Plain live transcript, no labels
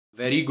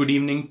Very good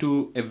evening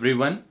to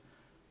everyone.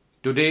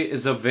 Today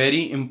is a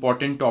very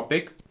important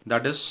topic,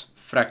 that is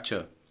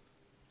fracture.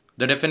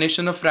 The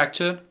definition of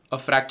fracture: a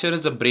fracture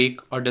is a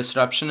break or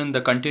disruption in the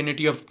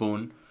continuity of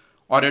bone,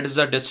 or it is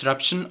a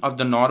disruption of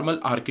the normal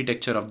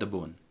architecture of the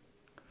bone.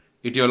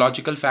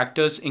 Etiological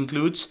factors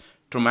includes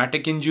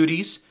traumatic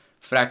injuries.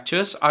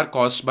 Fractures are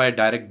caused by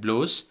direct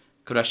blows,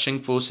 crushing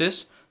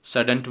forces,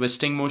 sudden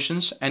twisting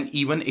motions, and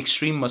even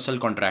extreme muscle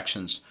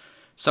contractions.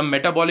 Some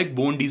metabolic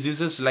bone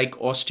diseases like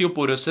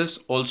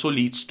osteoporosis also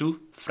leads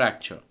to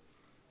fracture.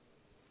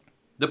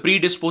 The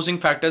predisposing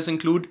factors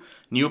include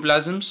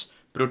neoplasms,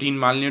 protein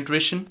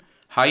malnutrition,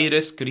 high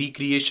risk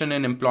recreation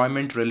and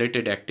employment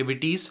related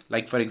activities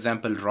like for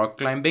example rock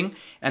climbing,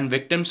 and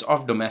victims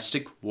of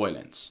domestic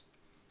violence.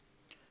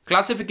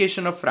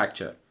 Classification of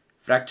fracture.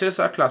 Fractures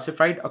are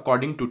classified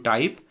according to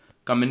type,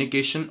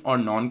 communication or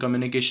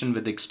non-communication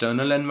with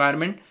external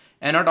environment,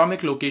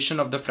 anatomic location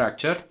of the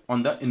fracture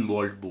on the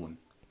involved bone.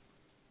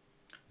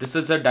 This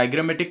is a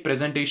diagrammatic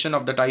presentation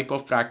of the type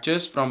of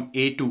fractures from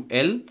A to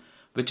L,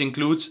 which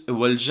includes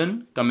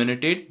avulsion,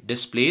 comminuted,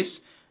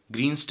 displace,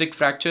 green stick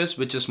fractures,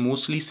 which is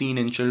mostly seen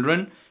in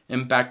children,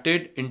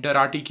 impacted,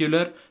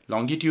 interarticular,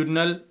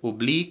 longitudinal,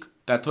 oblique,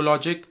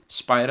 pathologic,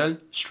 spiral,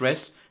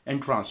 stress,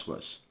 and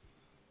transverse.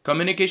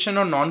 Communication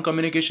or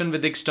non-communication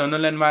with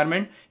external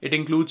environment, it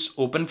includes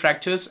open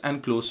fractures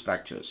and closed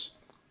fractures.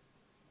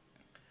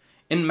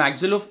 In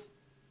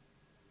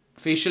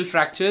maxillofacial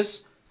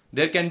fractures,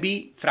 there can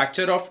be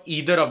fracture of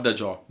either of the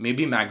jaw,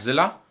 maybe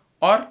maxilla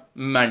or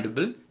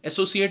mandible,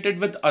 associated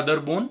with other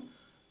bone,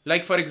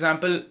 like for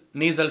example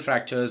nasal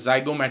fractures,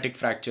 zygomatic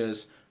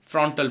fractures,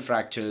 frontal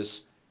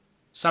fractures.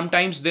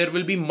 Sometimes there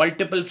will be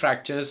multiple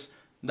fractures,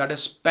 that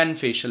is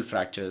panfacial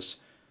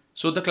fractures.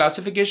 So the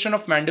classification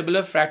of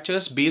mandibular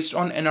fractures based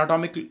on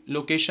anatomic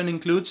location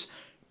includes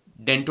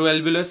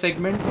dentoalveolar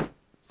segment,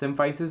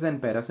 symphysis and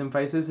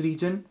parasymphysis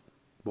region,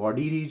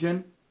 body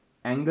region,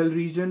 angle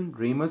region,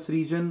 ramus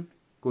region,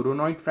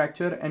 coronoid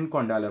fracture, and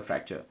condylar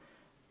fracture.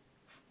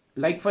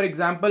 Like for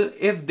example,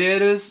 if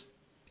there is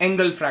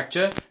angle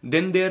fracture,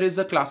 then there is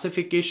a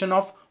classification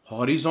of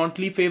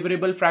horizontally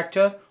favorable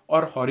fracture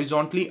or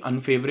horizontally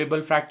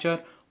unfavorable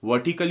fracture,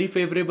 vertically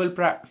favorable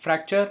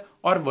fracture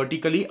or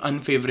vertically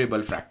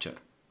unfavorable fracture.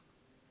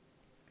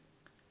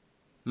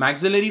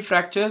 Maxillary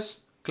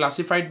fractures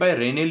classified by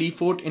RENE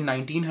in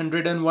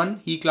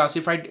 1901. He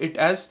classified it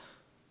as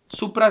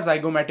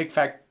suprazygomatic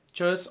fractures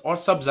or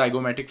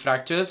subzygomatic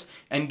fractures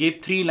and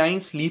gave three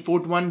lines: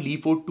 Lefort 1,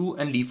 Lefort 2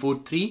 and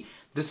Lefort 3.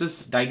 This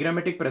is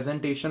diagrammatic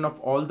presentation of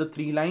all the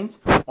three lines,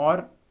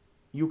 or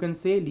you can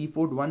say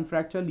Lefort 1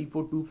 fracture,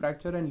 Lefort 2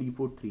 fracture and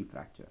Lefort 3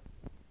 fracture.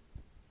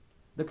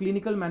 The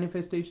clinical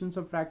manifestations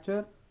of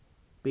fracture: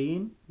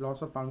 pain,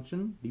 loss of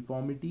function,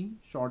 deformity,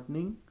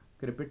 shortening,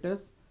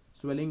 crepitus,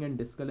 swelling and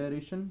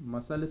discoloration,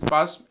 muscle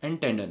spasm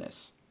and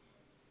tenderness.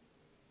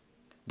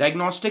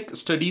 Diagnostic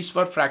studies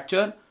for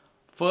fracture: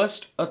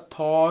 first, a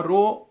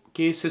thorough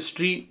case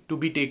history to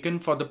be taken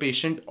for the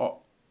patient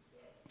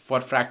for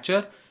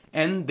fracture,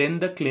 and then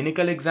the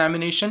clinical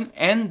examination,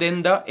 and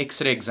then the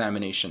X-ray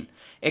examination.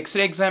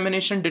 X-ray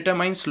examination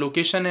determines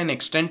location and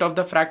extent of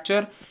the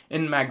fracture.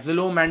 In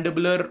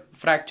maxillomandibular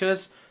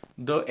fractures,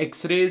 the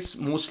X-rays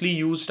mostly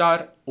used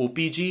are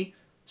OPG,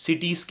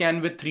 CT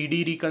scan with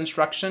 3D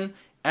reconstruction,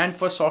 and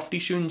for soft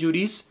tissue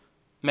injuries,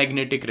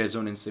 magnetic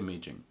resonance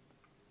imaging.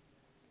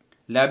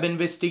 Lab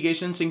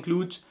investigations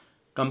includes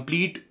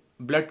complete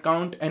blood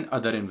count and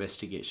other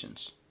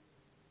investigations.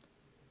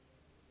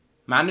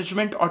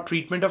 Management or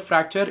treatment of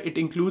fracture, it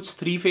includes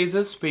three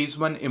phases: phase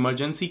 1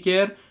 emergency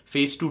care,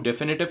 phase 2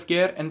 definitive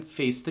care, and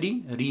phase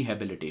 3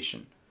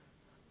 rehabilitation.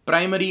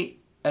 Primary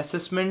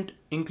assessment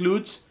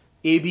includes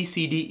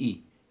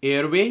ABCDE: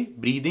 airway,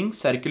 breathing,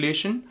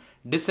 circulation,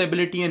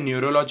 disability and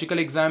neurological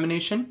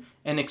examination,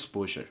 and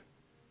exposure.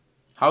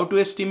 How to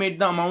estimate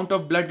the amount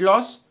of blood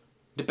loss?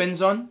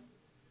 Depends on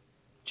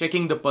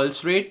checking the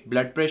pulse rate,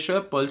 blood pressure,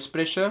 pulse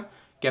pressure,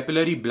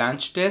 capillary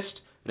Blanch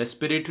test,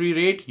 respiratory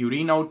rate,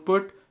 urine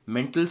output,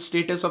 mental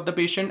status of the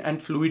patient,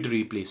 and fluid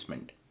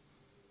replacement.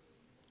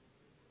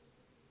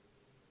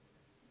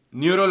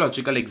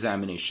 Neurological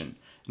examination.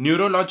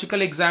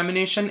 Neurological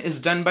examination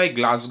is done by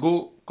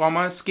Glasgow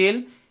Coma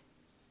scale.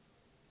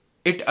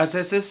 It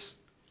assesses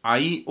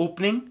eye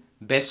opening,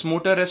 best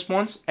motor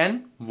response,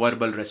 and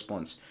verbal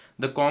response.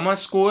 The Coma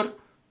score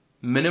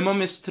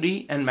minimum is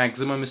 3 and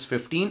maximum is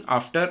 15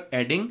 after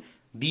adding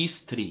these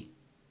three: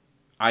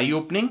 eye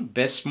opening,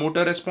 best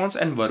motor response,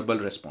 and verbal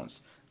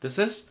response. This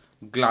is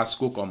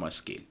Glasgow Coma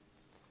scale.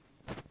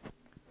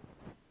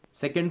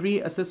 Secondary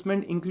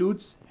assessment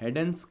includes head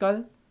and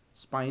skull,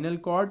 spinal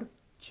cord,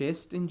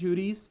 chest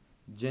injuries,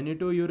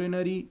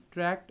 genitourinary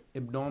tract,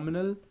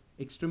 abdominal,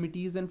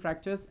 extremities and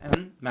fractures,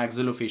 and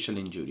maxillofacial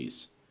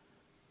injuries.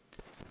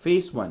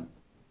 Phase 1.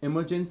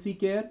 Emergency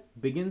care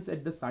begins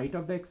at the site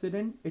of the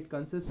accident. It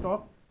consists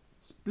of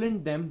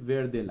splint them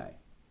where they lie.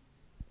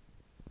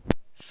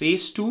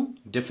 Phase 2.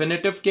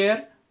 Definitive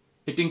care.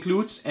 It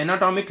includes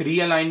anatomic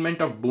realignment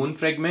of bone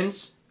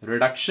fragments,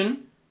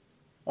 reduction,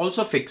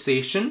 also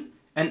fixation,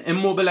 and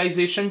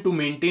immobilization to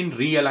maintain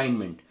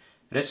realignment,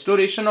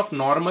 restoration of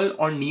normal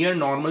or near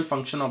normal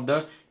function of the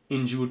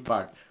injured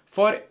part.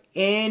 For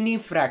any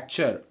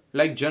fracture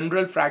like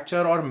general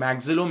fracture or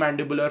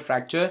maxillomandibular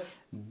fracture,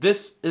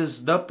 this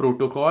is the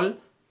protocol: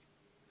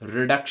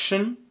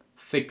 reduction,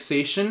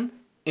 fixation,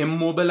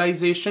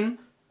 immobilization,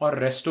 or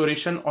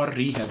restoration or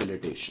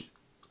rehabilitation.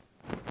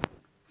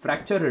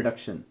 Fracture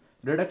reduction.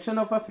 Reduction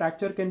of a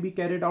fracture can be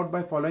carried out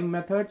by following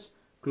methods: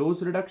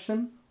 close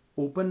reduction,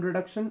 open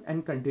reduction,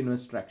 and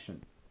continuous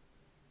traction.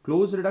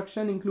 Close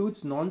reduction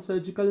includes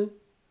non-surgical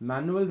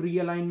manual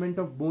realignment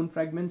of bone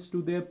fragments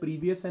to their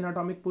previous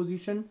anatomic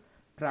position.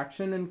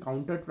 Traction and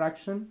counter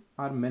traction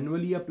are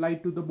manually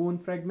applied to the bone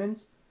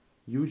fragments,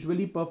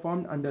 usually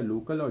performed under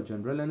local or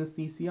general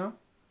anesthesia.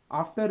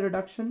 After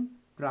reduction,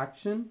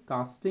 traction,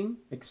 casting,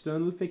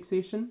 external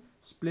fixation,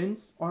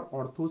 splints, or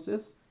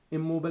orthosis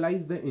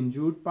immobilize the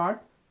injured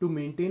part to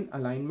maintain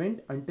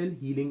alignment until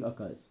healing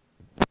occurs.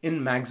 In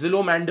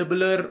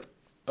maxillomandibular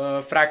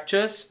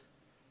fractures,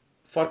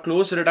 for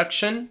close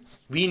reduction,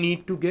 we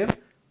need to give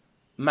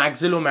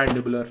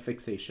maxillomandibular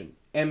fixation,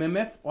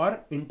 MMF, or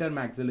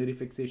intermaxillary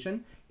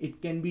fixation.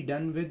 It can be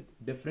done with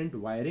different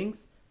wirings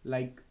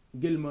like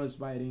Gilmer's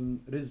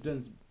wiring,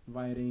 Risdon's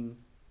wiring,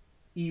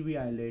 EV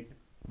eyelet,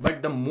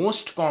 but the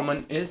most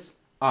common is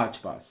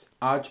arch bars.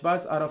 Arch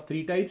bars are of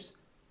three types: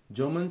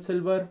 German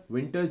silver,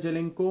 Winter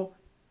Jelenko.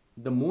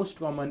 The most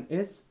common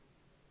is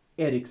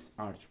Eric's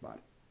arch bar,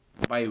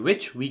 by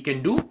which we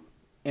can do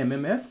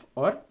MMF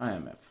or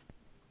IMF.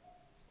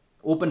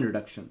 Open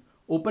reduction.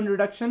 Open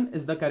reduction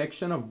is the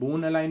correction of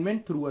bone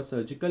alignment through a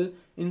surgical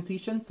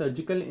incision.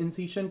 Surgical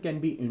incision can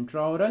be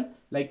intraoral,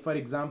 like for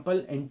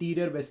example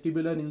anterior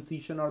vestibular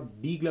incision or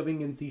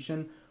degloving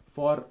incision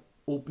for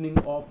opening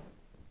of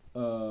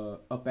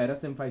a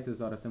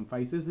parasymphysis or a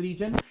symphysis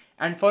region.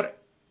 And for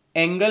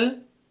angle,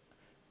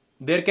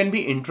 there can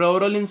be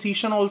intraoral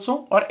incision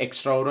also or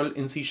extraoral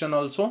incision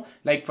also,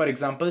 like for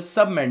example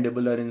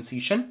submandibular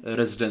incision,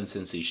 Risdon's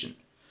incision.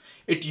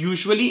 It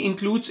usually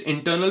includes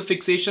internal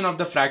fixation of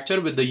the fracture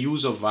with the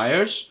use of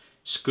wires,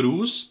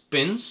 screws,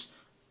 pins,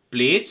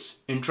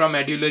 plates,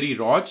 intramedullary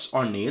rods,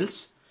 or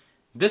nails.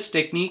 This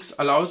technique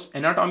allows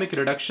anatomic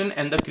reduction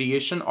and the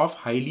creation of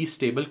highly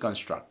stable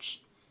constructs.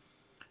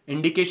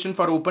 Indication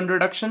for open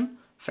reduction: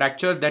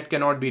 fracture that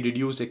cannot be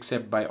reduced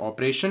except by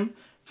operation,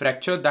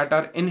 fracture that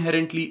are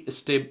inherently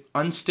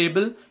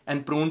unstable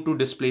and prone to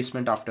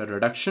displacement after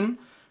reduction,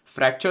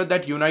 fracture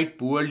that unite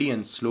poorly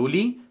and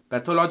slowly,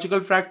 pathological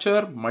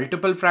fracture,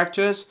 multiple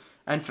fractures,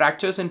 and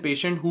fractures in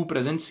patients who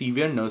present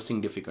severe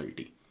nursing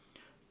difficulty.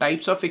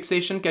 Types of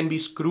fixation can be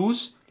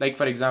screws, like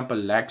for example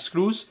lag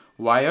screws,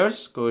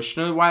 wires,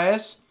 Kirschner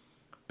wires,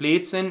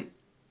 plates and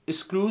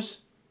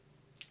screws,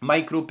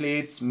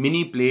 microplates,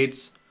 mini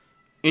plates,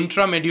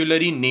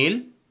 intramedullary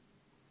nail,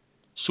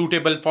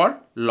 suitable for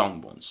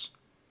long bones.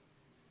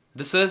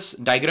 This is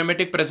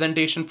diagrammatic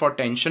presentation for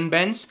tension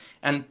bands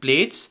and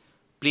plates.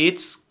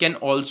 Plates can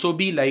also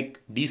be like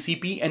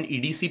DCP and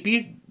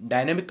EDCP,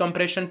 dynamic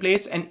compression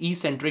plates, and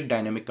eccentric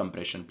dynamic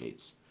compression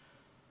plates.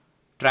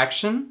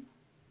 Traction.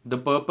 The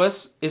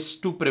purpose is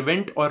to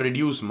prevent or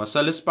reduce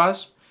muscle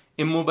spasm,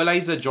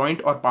 immobilize a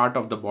joint or part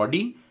of the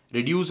body,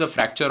 reduce a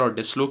fracture or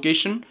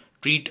dislocation,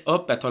 treat a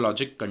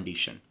pathologic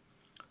condition.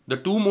 The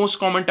two most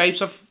common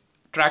types of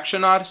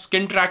traction are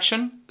skin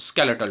traction,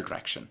 skeletal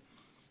traction.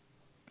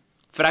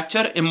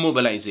 Fracture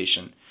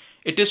immobilization.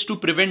 It is to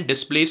prevent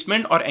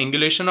displacement or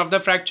angulation of the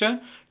fracture,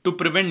 to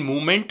prevent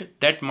movement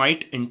that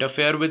might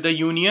interfere with the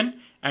union,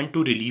 and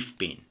to relieve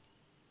pain.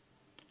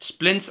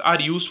 Splints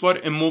are used for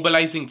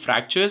immobilizing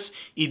fractures,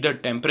 either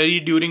temporary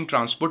during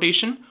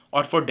transportation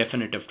or for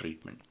definitive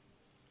treatment.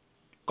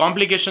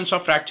 Complications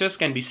of fractures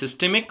can be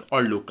systemic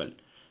or local.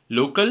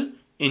 Local: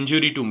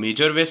 injury to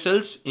major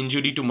vessels,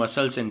 injury to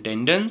muscles and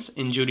tendons,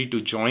 injury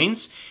to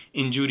joints,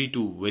 injury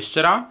to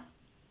viscera,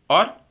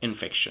 or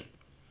infection.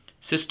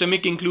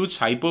 Systemic includes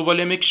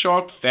hypovolemic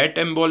shock, fat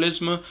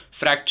embolism,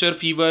 fracture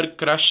fever,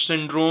 crush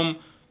syndrome,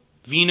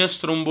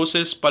 venous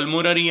thrombosis,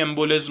 pulmonary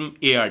embolism,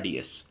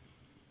 ARDS.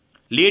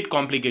 Late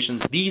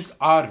complications. These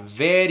are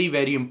very,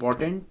 very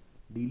important.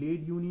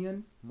 Delayed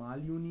union,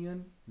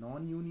 malunion,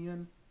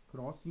 non-union,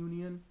 cross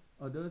union.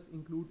 Others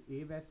include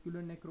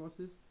avascular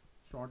necrosis,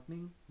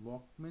 shortening,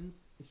 Walkman's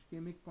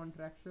ischemic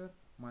contracture,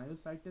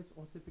 myositis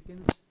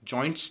ossificans,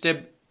 joint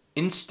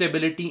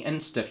instability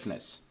and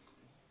stiffness.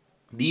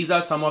 These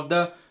are some of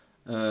the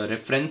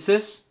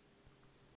references